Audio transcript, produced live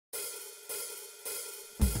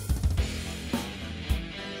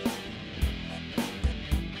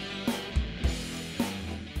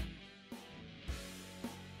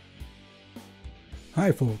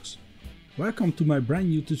Hi folks, welcome to my brand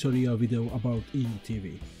new tutorial video about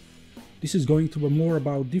EUTW. This is going to be more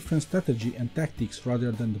about different strategy and tactics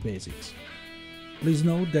rather than the basics. Please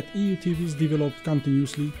note that EUTW is developed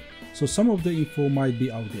continuously, so some of the info might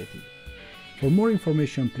be outdated. For more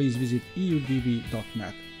information, please visit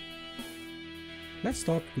EUTW.net. Let's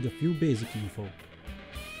start with a few basic info.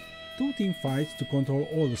 Two teams fight to control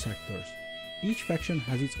all the sectors. Each faction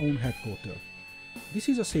has its own headquarters. This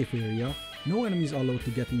is a safe area, no enemies are allowed to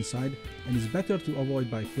get inside, and is better to avoid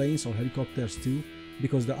by planes or helicopters too,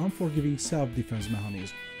 because the unforgiving self-defense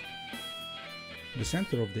mechanism. The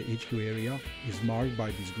center of the HQ area is marked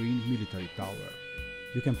by this green military tower.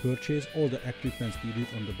 You can purchase all the equipment needed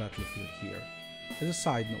on the battlefield here. As a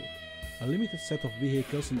side note, a limited set of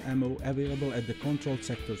vehicles and ammo available at the controlled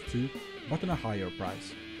sectors too, but at a higher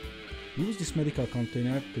price. Use this medical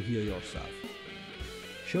container to heal yourself.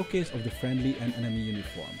 Showcase of the friendly and enemy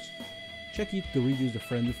uniforms. Check it to reduce the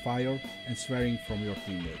friendly fire and swearing from your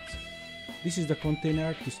teammates. This is the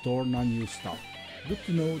container to store non-used stuff. Good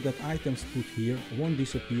to know that items put here won't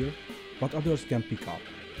disappear, but others can pick up.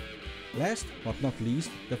 Last but not least,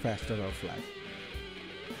 the fast travel flag.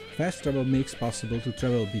 Fast travel makes possible to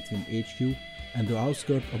travel between HQ and the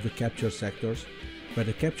outskirts of the capture sectors, where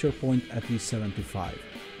the capture point at least 75.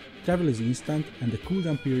 Travel is instant and the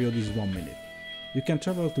cooldown period is 1 minute. You can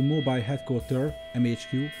travel to Mobile Headquarters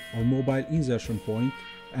 (MHQ) or Mobile Insertion Point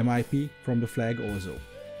 (MIP) from the flag also.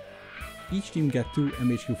 Each team gets 2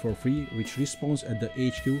 MHQ for free, which respawns at the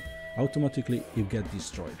HQ automatically if get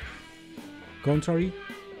destroyed. Contrary,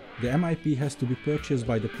 the MIP has to be purchased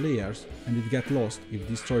by the players and it gets lost if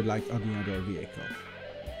destroyed like any other vehicle.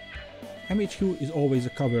 MHQ is always a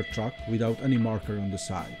covered truck without any marker on the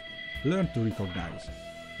side. Learn to recognize.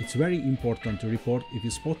 It's very important to report if you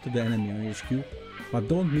spot the enemy MHQ, but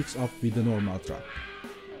don't mix up with the normal truck.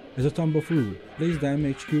 As a thumb of rule, place the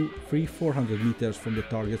MHQ 300-400 meters from the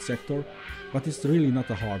target sector, but it's really not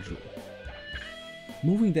a hard rule.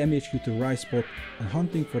 Moving the MHQ to the right spot and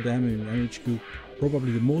hunting for the enemy MHQ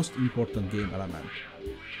probably the most important game element.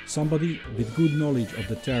 Somebody with good knowledge of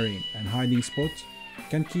the terrain and hiding spots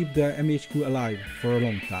can keep the MHQ alive for a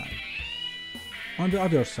long time. On the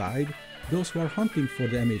other side, those who are hunting for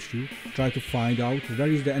the MHQ try to find out where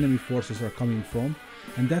is the enemy forces are coming from,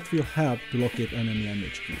 and that will help to locate enemy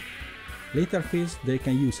MHQ. Later phase they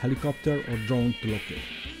can use helicopter or drone to locate.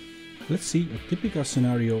 Let's see a typical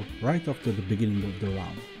scenario right after the beginning of the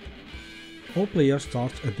round. All players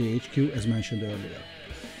start at the HQ as mentioned earlier.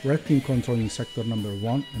 Red team controlling sector number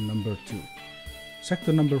 1 and number 2.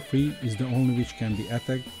 Sector number 3 is the only which can be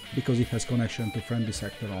attacked because it has connection to friendly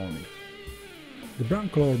sector only. The brown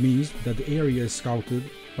color means that the area is scouted,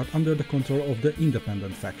 but under the control of the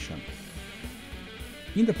independent faction.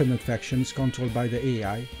 Independent faction is controlled by the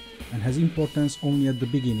AI and has importance only at the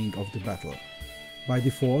beginning of the battle. By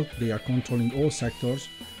default, they are controlling all sectors,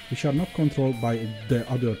 which are not controlled by the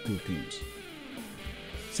other two teams.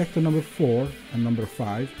 Sector number 4 and number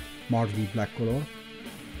 5, marked with black color,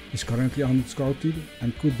 is currently unscouted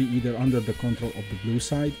and could be either under the control of the blue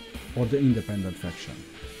side or the independent faction.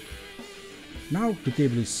 Now the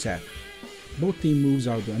table is set. Both teams moves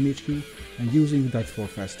out the MHQ and using that for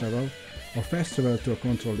fast travel, or fast travel to a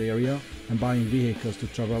controlled area and buying vehicles to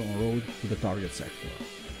travel on road to the target sector.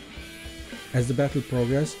 As the battle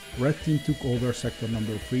progressed, red team took over sector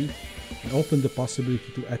number 3 and opened the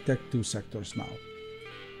possibility to attack 2 sectors now.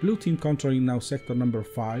 Blue team controlling now sector number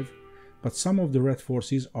 5, but some of the red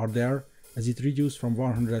forces are there as it reduced from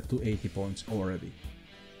 100 to 80 points already.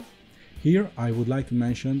 Here I would like to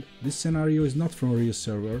mention this scenario is not from a real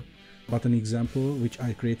server, but an example which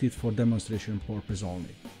I created for demonstration purpose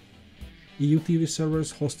only. EUTW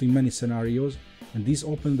servers hosting many scenarios, and these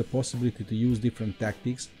open the possibility to use different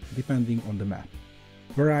tactics depending on the map.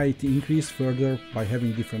 Variety increased further by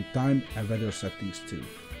having different time and weather settings too.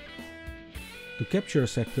 To capture a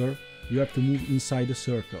sector, you have to move inside a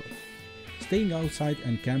circle. Staying outside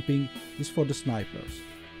and camping is for the snipers.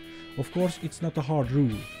 Of course, it's not a hard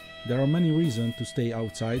rule. There are many reasons to stay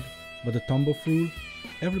outside, but the thumb of rule,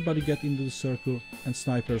 everybody get into the circle and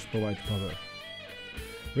snipers provide cover.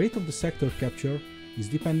 Rate of the sector capture is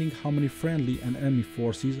depending how many friendly and enemy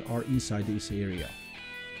forces are inside this area.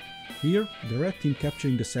 Here, the red team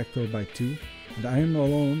capturing the sector by 2 and I am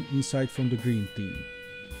alone inside from the green team.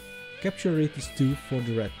 Capture rate is 2 for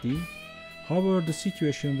the red team, however the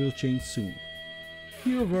situation will change soon.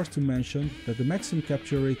 Here worth to mention that the maximum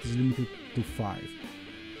capture rate is limited to 5.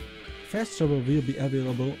 Fast travel will be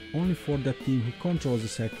available only for that team who controls the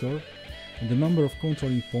sector, and the number of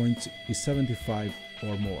controlling points is 75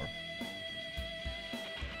 or more.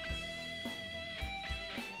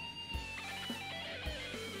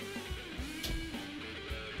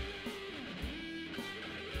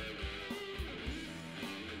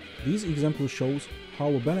 This example shows how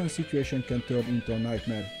a balanced situation can turn into a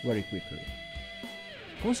nightmare very quickly.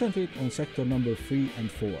 Concentrate on sector number 3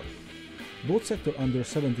 and 4. Both sector under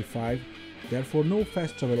 75, therefore no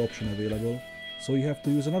fast travel option available, so you have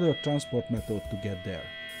to use another transport method to get there.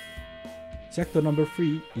 Sector number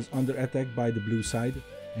 3 is under attack by the blue side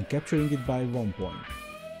and capturing it by 1 point.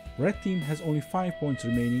 Red team has only 5 points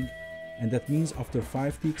remaining, and that means after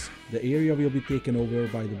 5 ticks the area will be taken over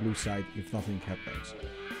by the blue side if nothing happens.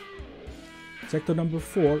 Sector number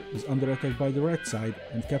 4 is under attack by the red side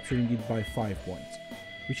and capturing it by 5 points,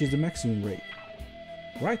 which is the maximum rate.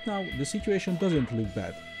 Right now the situation doesn't look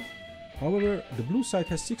bad. However, the blue side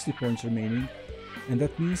has 60 points remaining, and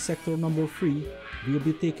that means sector number 3 will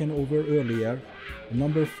be taken over earlier, and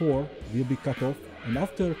number 4 will be cut off, and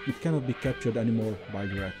after it cannot be captured anymore by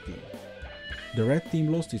the red team. The red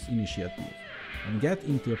team lost its initiative and get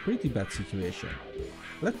into a pretty bad situation.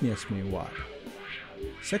 Let me explain why.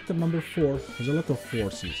 Sector number 4 has a lot of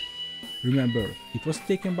forces. Remember, it was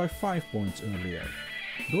taken by 5 points earlier.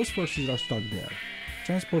 Those forces are stuck there.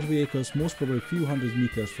 Transport vehicles most probably a few hundred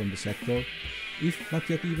meters from the sector, if not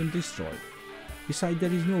yet even destroyed. Besides,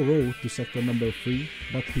 there is no road to sector number 3,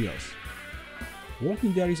 but hills.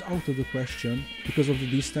 Walking there is out of the question because of the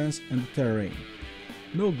distance and the terrain.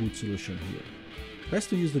 No good solution here. Best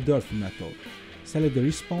to use the dirt method. Select the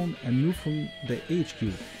respawn and move from the HQ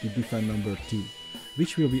to defend number 2,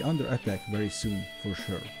 which will be under attack very soon for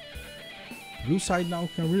sure. Blue side now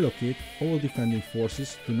can relocate all defending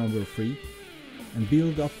forces to number 3 and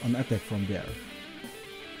build up an attack from there.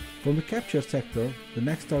 From the captured sector, the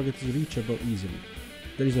next target is reachable easily.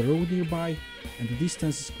 There is a road nearby and the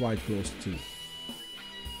distance is quite close too.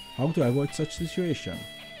 How to avoid such situation?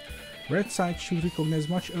 Red side should recognize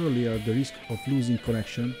much earlier the risk of losing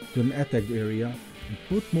connection to an attacked area and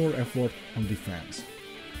put more effort on defense.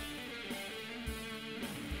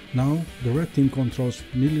 Now the red team controls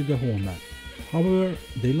nearly the whole map. However,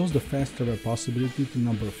 they lost the fast travel possibility to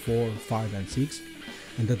number 4, 5 and 6,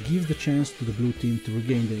 and that gives the chance to the blue team to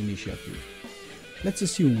regain the initiative. Let's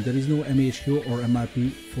assume there is no MHQ or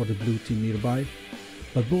MIP for the blue team nearby,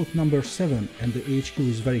 but both number 7 and the HQ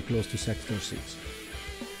is very close to sector 6.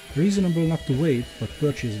 Reasonable not to wait, but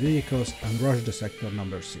purchase vehicles and rush the sector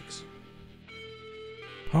number 6.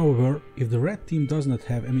 However, if the red team does not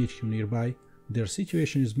have MHQ nearby, their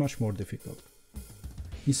situation is much more difficult.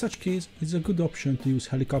 In such case, it's a good option to use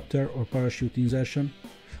helicopter or parachute insertion,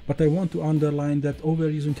 but I want to underline that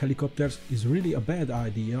overusing helicopters is really a bad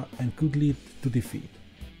idea and could lead to defeat.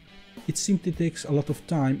 It simply takes a lot of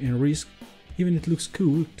time and risk, even it looks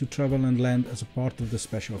cool to travel and land as a part of the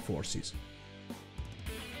special forces.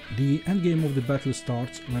 The endgame of the battle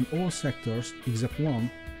starts when all sectors, except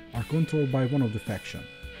one, are controlled by one of the faction.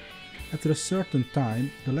 After a certain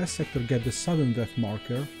time, the last sector gets the sudden death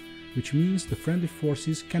marker, which means the friendly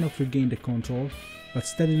forces cannot regain the control, but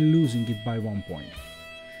steadily losing it by 1 point.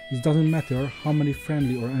 It doesn't matter how many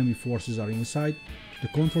friendly or enemy forces are inside, the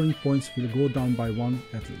controlling points will go down by 1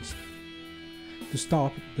 at least. To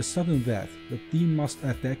stop the sudden death, the team must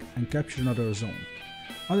attack and capture another zone.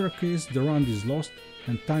 Other case, the round is lost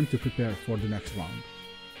and time to prepare for the next round.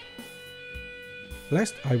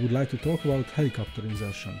 Last, I would like to talk about helicopter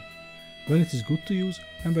insertion, when it is good to use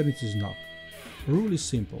and when it is not. The rule is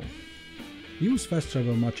simple. Use fast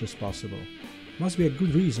travel much as possible. Must be a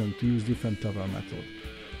good reason to use different travel method.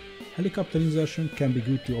 Helicopter insertion can be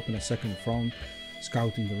good to open a second front,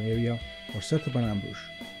 scouting the area, or set up an ambush.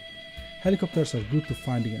 Helicopters are good to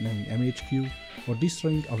finding an enemy MHQ or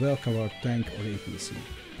destroying a well-covered tank or APC.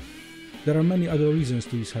 There are many other reasons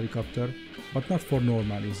to use helicopter, but not for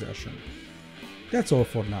normal insertion. That's all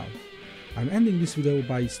for now. I'm ending this video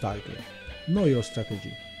by its title. Know your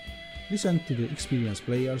strategy. Listen to the experienced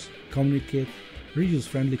players, communicate, reduce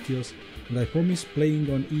friendly kills, and I promise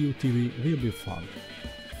playing on EUTW will be fun.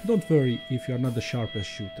 Don't worry if you are not the sharpest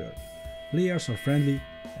shooter. Players are friendly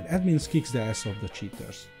and admins kicks the ass of the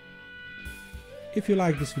cheaters. If you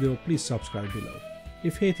like this video, please subscribe below.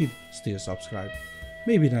 If hated, still subscribe.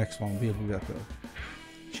 Maybe the next one will be better.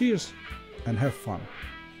 Cheers and have fun!